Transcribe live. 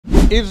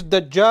Is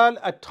Dajjal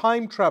a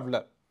time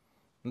traveler?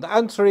 And the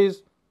answer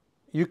is,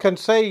 you can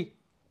say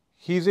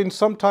he's in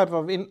some type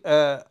of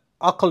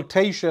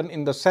occultation,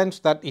 in the sense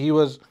that he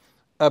was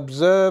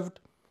observed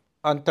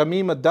on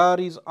Tamim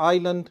ad-Dari's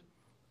island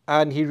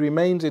and he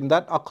remains in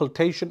that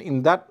occultation,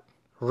 in that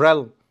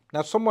realm.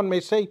 Now someone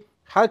may say,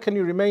 how can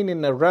you remain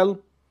in a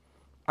realm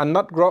and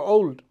not grow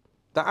old?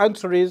 The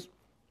answer is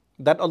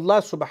that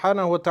Allah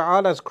subhanahu wa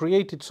ta'ala has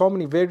created so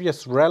many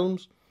various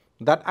realms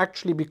that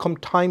actually become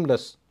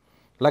timeless.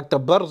 Like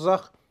the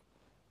barzakh,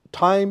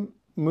 time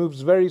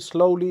moves very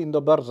slowly in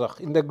the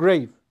barzakh, in the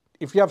grave.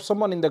 If you have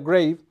someone in the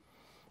grave,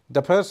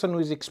 the person who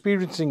is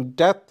experiencing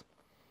death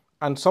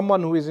and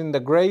someone who is in the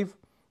grave,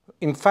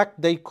 in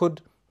fact they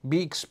could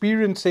be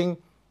experiencing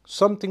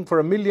something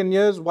for 1,000,000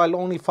 years while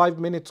only 5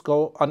 minutes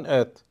go on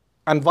earth,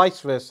 and vice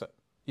versa.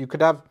 You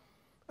could have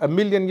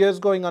 1,000,000 years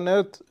going on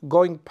earth,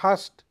 going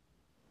past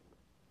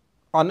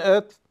on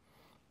earth,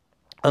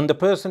 and the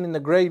person in the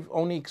grave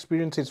only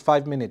experiences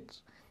 5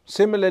 minutes.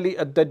 Similarly,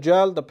 at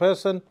Dajjal, the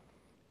person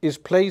is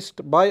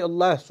placed by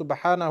Allah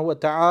subhanahu wa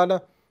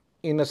ta'ala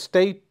in a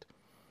state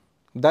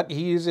that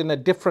he is in a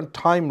different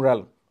time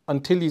realm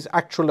until his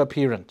actual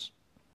appearance.